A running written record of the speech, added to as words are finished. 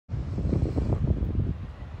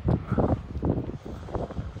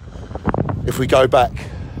if we go back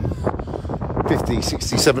 50,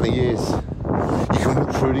 60, 70 years, you can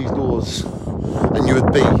walk through these doors and you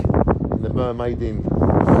would be in the Mermaid Inn.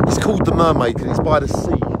 It's called the Mermaid because it's by the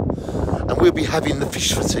sea, and we'll be having the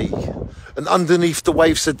fish for tea. And underneath the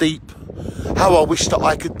waves so deep, how I wish that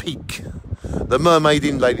I could peek. The Mermaid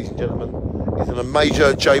Inn, ladies and gentlemen, is a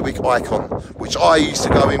major Jaywick icon, which I used to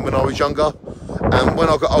go in when I was younger, and when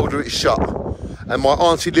I got older it's shut. And my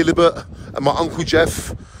auntie Lilibet and my uncle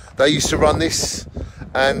Jeff, they used to run this,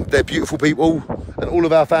 and they're beautiful people, and all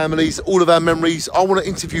of our families, all of our memories. I want to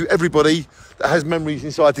interview everybody that has memories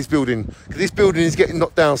inside this building, because this building is getting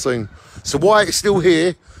knocked down soon. So while it's still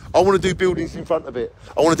here, I want to do buildings in front of it.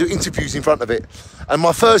 I want to do interviews in front of it. And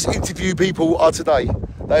my first interview people are today.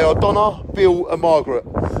 They are Donna, Bill and Margaret.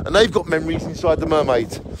 And they've got memories inside the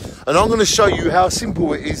Mermaid. And I'm going to show you how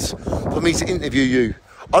simple it is for me to interview you.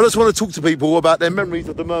 I just want to talk to people about their memories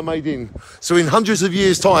of the Mermaid Inn. So in hundreds of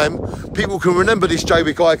years' time, people can remember this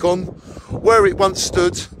Jaywick icon, where it once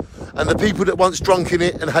stood, and the people that once drunk in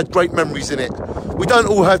it and had great memories in it. We don't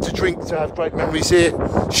all have to drink to have great memories here.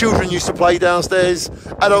 Children used to play downstairs,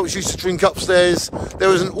 adults used to drink upstairs. There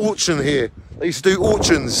was an auction here. They used to do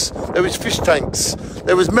auctions. There was fish tanks.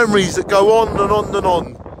 There was memories that go on and on and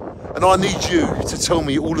on. And I need you to tell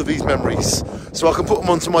me all of these memories so I can put them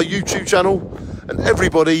onto my YouTube channel and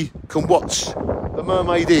everybody can watch the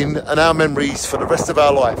Mermaid Inn and our memories for the rest of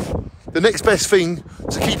our life. The next best thing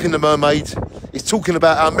to keeping the Mermaid is talking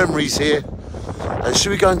about our memories here. And should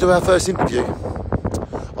we go and do our first interview?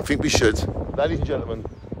 I think we should. Ladies and gentlemen,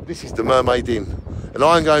 this is the Mermaid Inn, and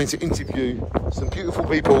I'm going to interview some beautiful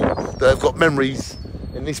people that have got memories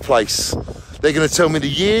in this place. They're going to tell me the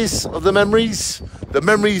years of the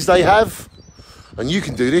memories they have, and you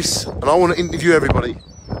can do this. And I want to interview everybody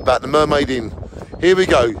about the Mermaid Inn. Here we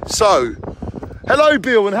go. So, hello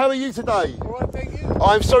Bill, and how are you today? All right, thank you.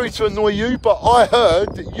 I'm sorry to annoy you, but I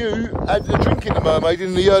heard that you had a drink in the Mermaid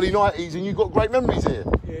in the early 90s and you've got great memories here.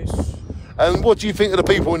 Yes. And what do you think of the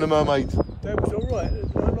people in the Mermaid? They was all right.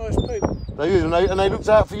 They're nice people. And they looked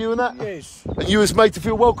out for you and that? Yes. And you was made to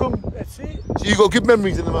feel welcome? That's it. So you got good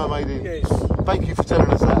memories in the Mermaid Inn? Yes. Thank you for telling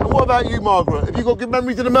us that. And what about you, Margaret? Have you got good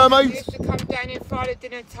memories in the Mermaid? We used to come down in Friday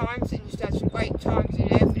dinner times and used to have some great times in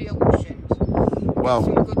there for the auctions. Wow.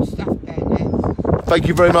 Some good stuff down there. Thank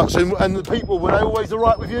you very much. And the people, were they always all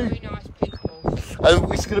right with you? Very nice people.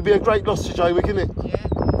 And it's going to be a great loss to Jaywick, isn't it? Yeah.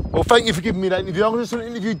 Well, thank you for giving me that interview. I'm just going to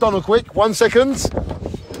interview Donna quick. 1 second.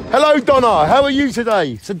 Hello, Donna. How are you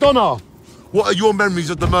today? So, Donna, what are your memories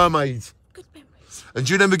of the Mermaid? Good memories. And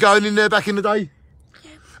do you remember going in there back in the day?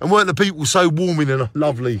 Yeah. And weren't the people so warming and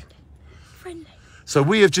lovely? Friendly. So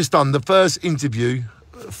we have just done the first interview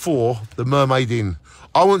for the Mermaid Inn.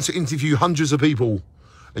 I want to interview hundreds of people,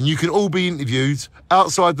 and you can all be interviewed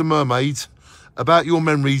outside the Mermaid about your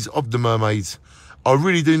memories of the Mermaid. I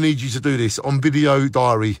really do need you to do this on video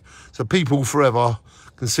diary so people forever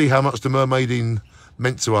can see how much the Mermaid Inn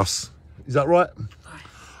meant to us. Is that right? Right.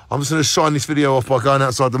 I'm just going to shine this video off by going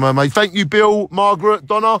outside the Mermaid. Thank you, Bill, Margaret,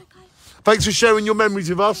 Donna. Okay. Thanks for sharing your memories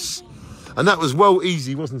with us. And that was well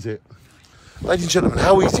easy, wasn't it? Ladies and gentlemen,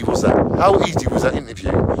 how easy was that? How easy was that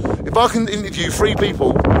interview? If I can interview 3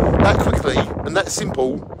 people that quickly and that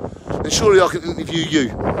simple, then surely I can interview you.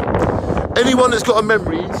 Anyone that's got a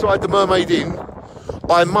memory inside the Mermaid Inn,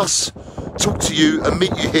 I must talk to you and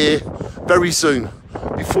meet you here very soon,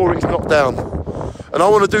 before it's knocked down. And I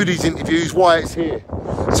want to do these interviews while it's here,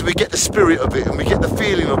 so we get the spirit of it, and we get the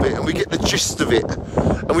feeling of it, and we get the gist of it,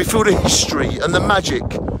 and we feel the history and the magic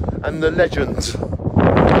and the legend.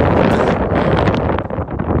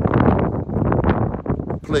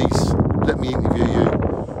 Please let me interview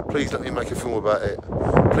you. Please let me make a film about it.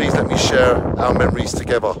 Please let me share our memories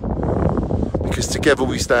together, because together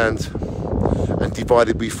we stand and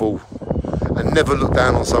divided we fall. And never look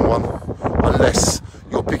down on someone unless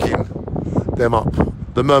you're picking them up.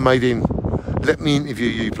 The Mermaid Inn. Let me interview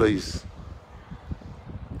you, please.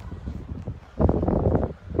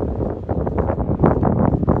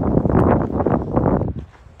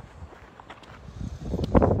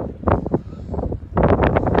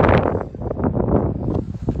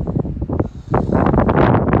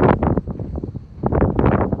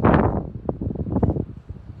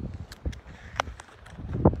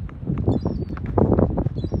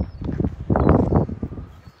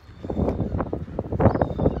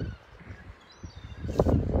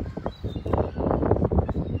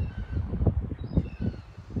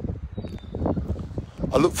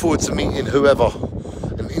 I look forward to meeting whoever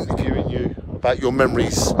and interviewing you about your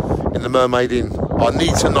memories in the Mermaid Inn. I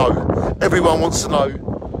need to know. Everyone wants to know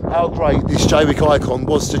how great this Jaywick icon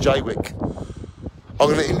was to Jaywick. I'm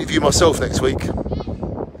going to interview myself next week.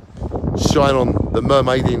 shine on the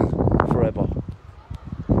Mermaid Inn.